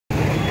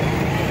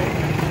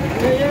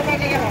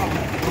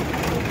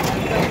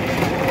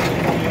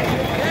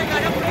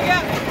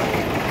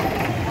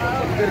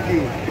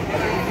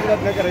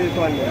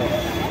अस्तित्व आणलेलं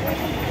आहे.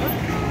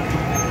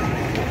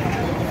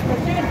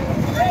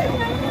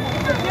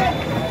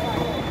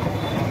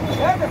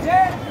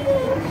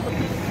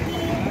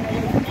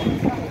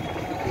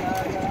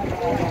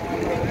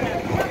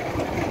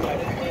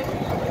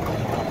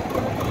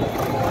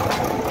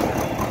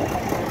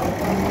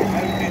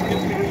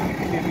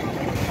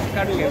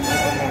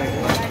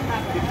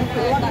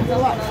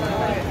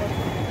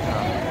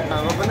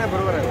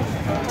 बरोबर आहे.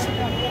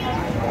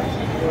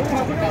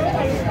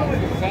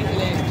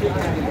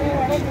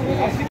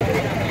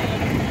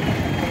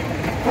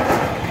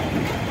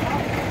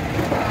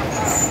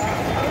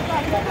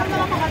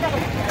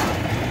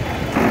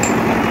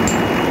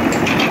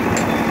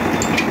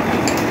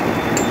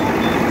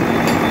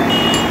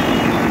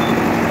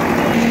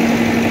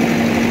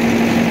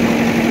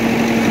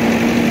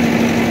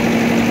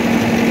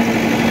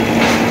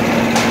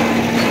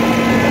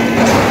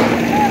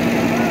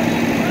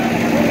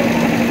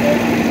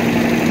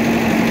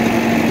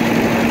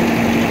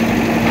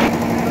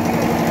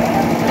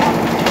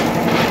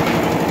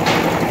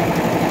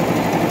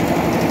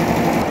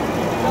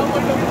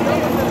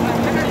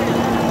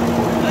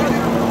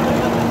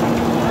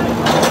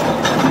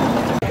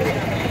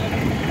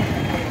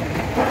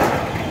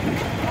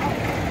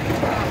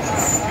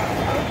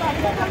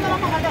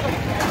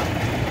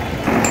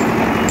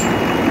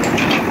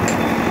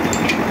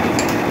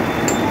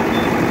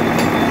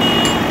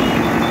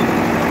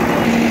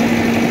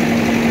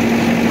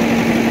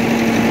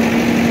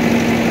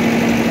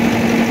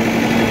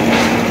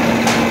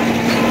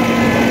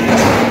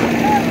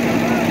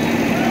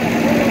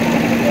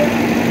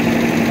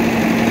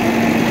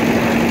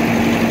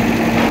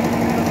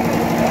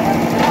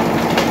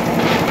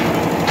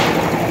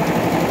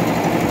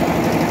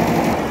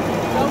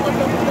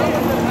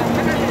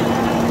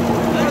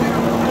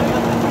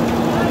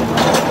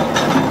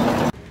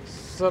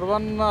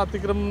 सर्वांना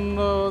अतिक्रमण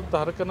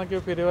धारकांना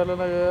किंवा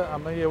फेरीवाल्यांना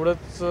आम्ही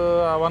एवढंच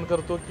आवाहन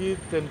करतो की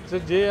त्यांचे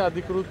जे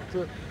अधिकृत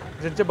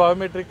ज्यांचे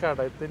बायोमेट्रिक कार्ड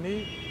आहेत त्यांनी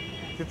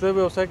तिथं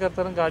व्यवसाय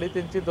करताना गाडी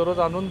त्यांची दररोज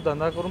आणून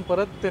धंदा करून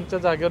परत त्यांच्या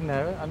जागेवर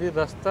न्यावे आणि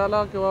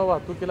रस्त्याला किंवा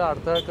वाहतुकीला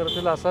अडथळा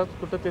करतील असाच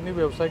कुठं त्यांनी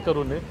व्यवसाय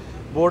करू नये.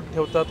 बोर्ड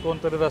ठेवतात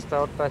कोणतरी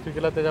रस्त्यावर,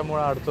 ट्रॅफिकला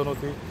त्याच्यामुळे अडचण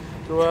होती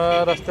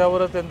किंवा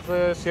रस्त्यावर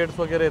त्यांचं शेड्स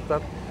वगैरे येतात.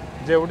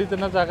 जेवढी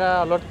त्यांना जागा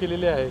अलॉट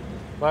केलेली आहे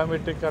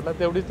बायोमेट्रिक कार्डला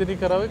तेवढीच त्यांनी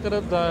करावे.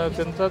 करत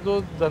त्यांचा जो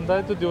धंदा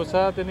आहे तो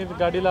दिवसा त्यांनी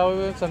गाडी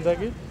लावावी,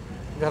 संध्याकाळी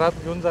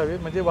घरात घेऊन जावी,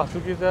 म्हणजे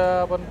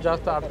वाहतुकीचा पण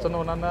जास्त अडचण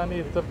होणार नाही आणि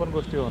इतर पण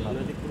गोष्टी होणार.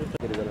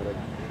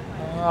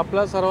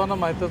 आपल्या सर्वांना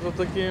माहीतच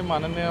होतं की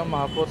माननीय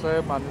महापौर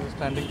साहेब, माननीय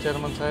स्टँडिंग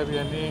चेअरमन साहेब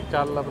यांनी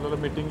काल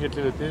आपल्याला मीटिंग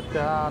घेतली होती.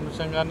 त्या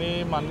अनुषंगाने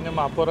माननीय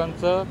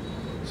महापौरांचं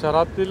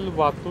शहरातील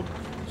वाहतूक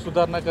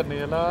सुधारणा करणे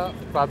याला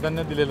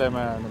प्राधान्य दिलेलं आहे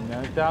मॅडमने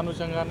आणि त्या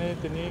अनुषंगाने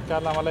त्यांनी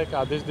काल आम्हाला एक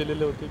आदेश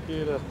दिलेले होते की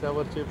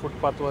रस्त्यावरचे,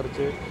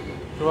 फुटपाथवरचे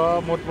किंवा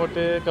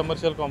मोठमोठे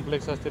कमर्शियल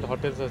कॉम्प्लेक्स असतील,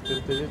 हॉटेल्स असतील,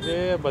 त्याचे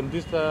जे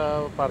बंदिस्त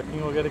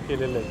पार्किंग वगैरे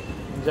केलेलं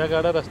आहे, ज्या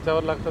गाड्या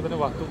रस्त्यावर लागतात आणि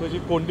वाहतुकीची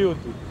कोंडी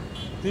होती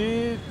ती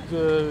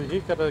ही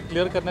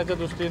क्लिअर करण्याच्या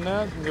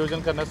दृष्टीनं नियोजन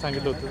करण्यास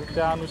सांगितलं होतं.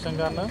 त्या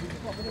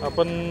अनुषंगानं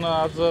आपण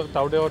आज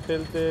तावडे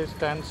हॉटेल ते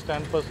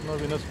स्टँडपासून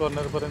विनस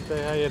कॉर्नरपर्यंत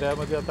ह्या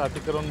एरियामध्ये आता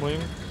अतिक्रमण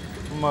मोहीम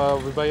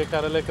विभागीय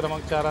कार्यालय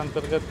क्रमांक 4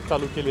 अंतर्गत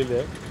चालू केलेली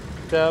आहे.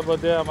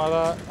 त्यामध्ये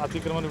आम्हाला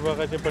अतिक्रमण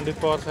विभागाचे पंडित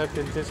पवार साहेब,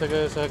 त्यांचे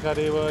सगळे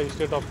सहकारी व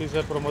इस्टेट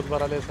ऑफिसर प्रमोद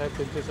बराले साहेब,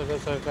 त्यांचे सगळे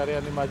सहकारी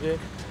आणि माझे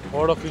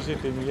वॉर्ड ऑफिसची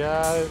टीम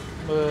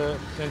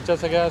यांच्या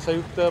सगळ्या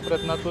संयुक्त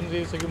प्रयत्नातून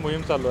ही सगळी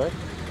मोहीम चालू आहे.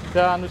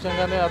 त्या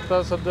अनुषंगाने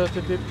आता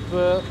सद्यस्थितीत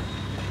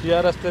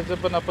या रस्त्याचं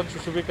पण आपण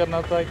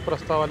सुशोभीकरणाचा एक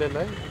प्रस्ताव आलेला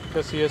आहे.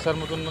 त्या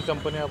CSRमधून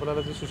कंपनी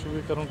आपल्याला ते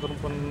सुशोभीकरण करून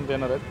पण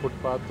देणार आहेत,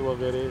 फुटपाथ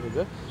वगैरे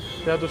ह्याचं.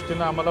 त्या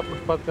दृष्टीनं आम्हाला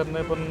फुटपाथ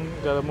करणे पण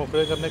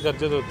मोकळे करणे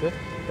गरजेचे होते.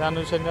 त्या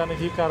अनुषंगाने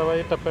ही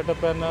कारवाई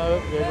टप्प्याटप्प्यानं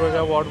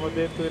वेगवेगळ्या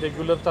वॉर्डमध्ये ते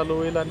रेग्युलर चालू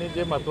होईल आणि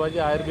जे महत्त्वाचे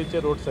IRBचे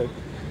रोड्स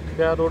आहेत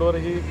त्या रोडवर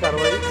ही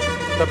कारवाई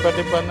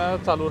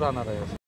टप्प्याटप्प्यानं चालू राहणार आहे.